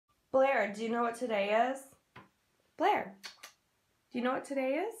Blair, do you know what today is? Blair, do you know what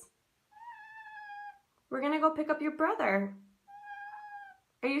today is? We're gonna go pick up your brother.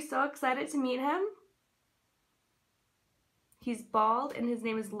 Are you so excited to meet him? He's bald and his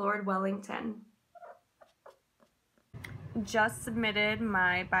name is Lord Wellington. Just submitted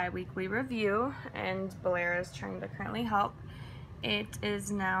my bi-weekly review and Blair is trying to currently help. It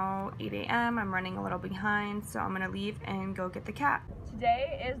is now 8 a.m. I'm running a little behind, so I'm gonna leave and go get the cat.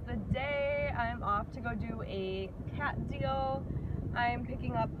 Today is the day I'm off to go do a cat deal. I'm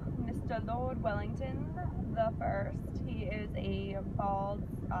picking up Mr. Lord Wellington the first. He is a bald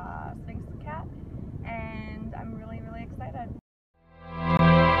Sphinx cat, and I'm really excited.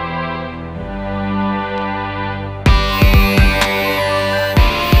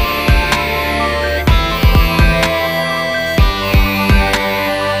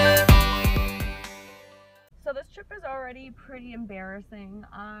 So this trip is already pretty embarrassing.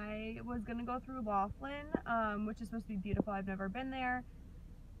 I was gonna go through Laughlin, which is supposed to be beautiful. I've never been there.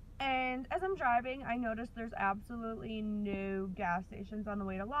 And as I'm driving, I noticed there's absolutely no gas stations on the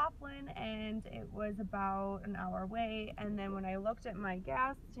way to Laughlin, and it was about an hour away. And then when I looked at my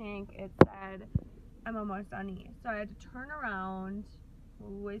gas tank, it said I'm almost on E. So I had to turn around,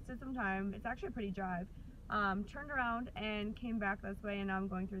 wasted some time. It's actually a pretty drive. Turned around and came back this way, and now I'm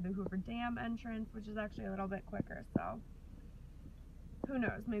going through the Hoover Dam entrance, which is actually a little bit quicker. So who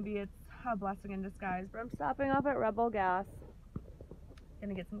knows? Maybe it's a blessing in disguise. But I'm stopping off at Rebel Gas.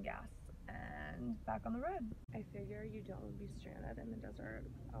 Gonna get some gas and back on the road. I figure you don't want to be stranded in the desert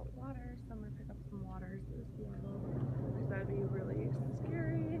without water, so I'm gonna pick up some waters this bottle because that'd be really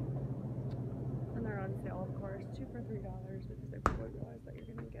scary. And they're on sale, of course, 2 for $3 because I probably realize that you're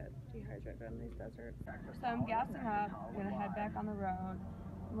gonna get dehydrated in these deserts. So I'm gassing up, I'm gonna head back on the road.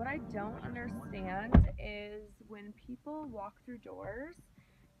 What I don't understand is when people walk through doors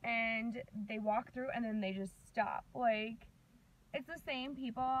and they walk through and then they just stop. Like, it's the same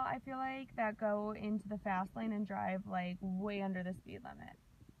people, I feel like, that go into the fast lane and drive like way under the speed limit.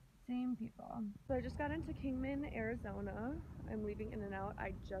 Same people. So I just got into Kingman, Arizona. I'm leaving In-N-Out.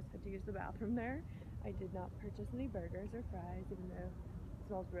 I just had to use the bathroom there. I did not purchase any burgers or fries, even though it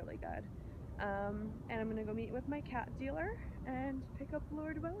smells really good. And I'm gonna go meet with my cat dealer and pick up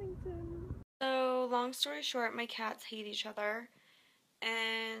Lord Wellington. So long story short, my cats hate each other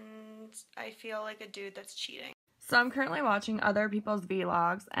and I feel like a dude that's cheating. So I'm currently watching other people's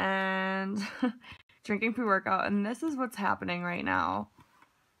vlogs and drinking pre-workout, and this is what's happening right now.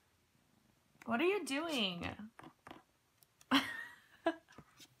 What are you doing?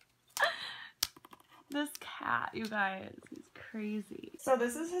 This cat, you guys, he's crazy. So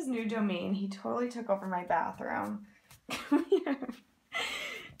this is his new domain. He totally took over my bathroom. Come here.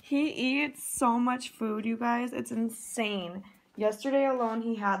 He eats so much food, you guys. It's insane. Yesterday alone,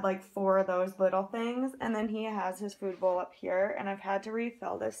 he had like 4 of those little things, and then he has his food bowl up here, and I've had to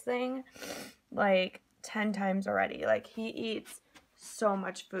refill this thing like 10 times already. Like, he eats so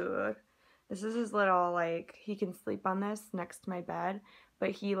much food. This is his little, like, he can sleep on this next to my bed,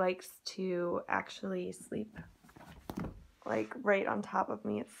 but he likes to actually sleep like right on top of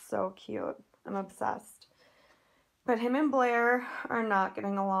me. It's so cute. I'm obsessed. But him and Blair are not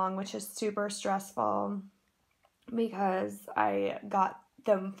getting along, which is super stressful because I got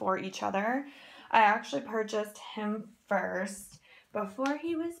them for each other. I actually purchased him first before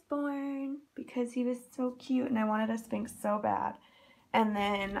he was born because he was so cute and I wanted a Sphinx so bad. And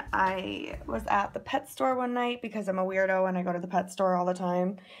then I was at the pet store one night because I'm a weirdo and I go to the pet store all the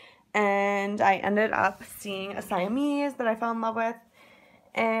time. And I ended up seeing a Siamese that I fell in love with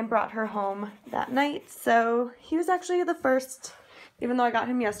and brought her home that night. So he was actually the first, even though I got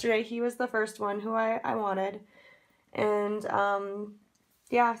him yesterday, he was the first one who I wanted. And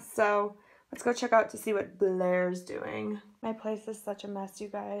yeah, so let's go check out to see what Blair's doing. My place is such a mess, you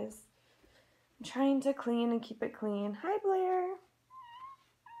guys. I'm trying to clean and keep it clean. Hi, Blair.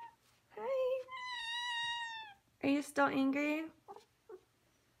 Hi. Are you still angry?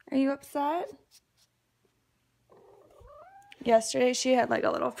 Are you upset? Yesterday she had like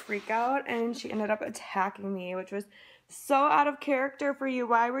a little freak out and she ended up attacking me, which was so out of character for you.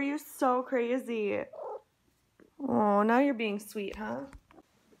 Why were you so crazy? Oh, now you're being sweet, huh?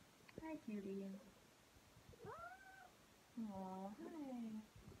 Hi, cutie. Oh, hi.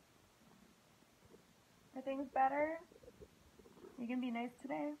 Are things better? You can be nice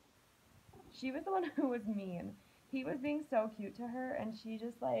today? She was the one who was mean. He was being so cute to her and she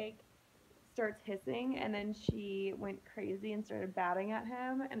just like starts hissing and then she went crazy and started batting at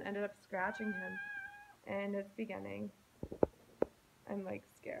him and ended up scratching him. And it's beginning. I'm like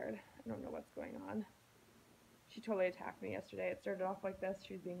scared. I don't know what's going on. She totally attacked me yesterday. It started off like this.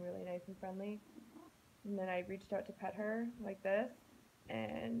 She was being really nice and friendly. And then I reached out to pet her like this.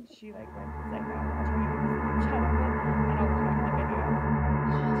 And she like went psycho. I'll try to get a screenshot of it and I'll put it in the video.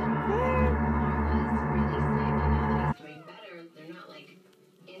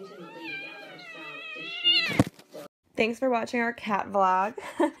 Thanks for watching our cat vlog.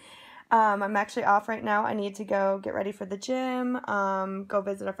 I'm actually off right now. I need to go get ready for the gym, go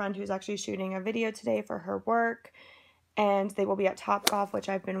visit a friend who's actually shooting a video today for her work, and they will be at Topgolf, which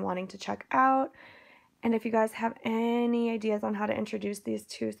I've been wanting to check out. And if you guys have any ideas on how to introduce these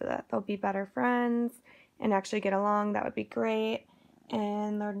two so that they'll be better friends and actually get along, that would be great.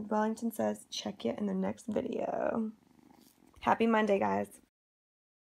 And Lord Wellington says, check you in the next video. Happy Monday, guys.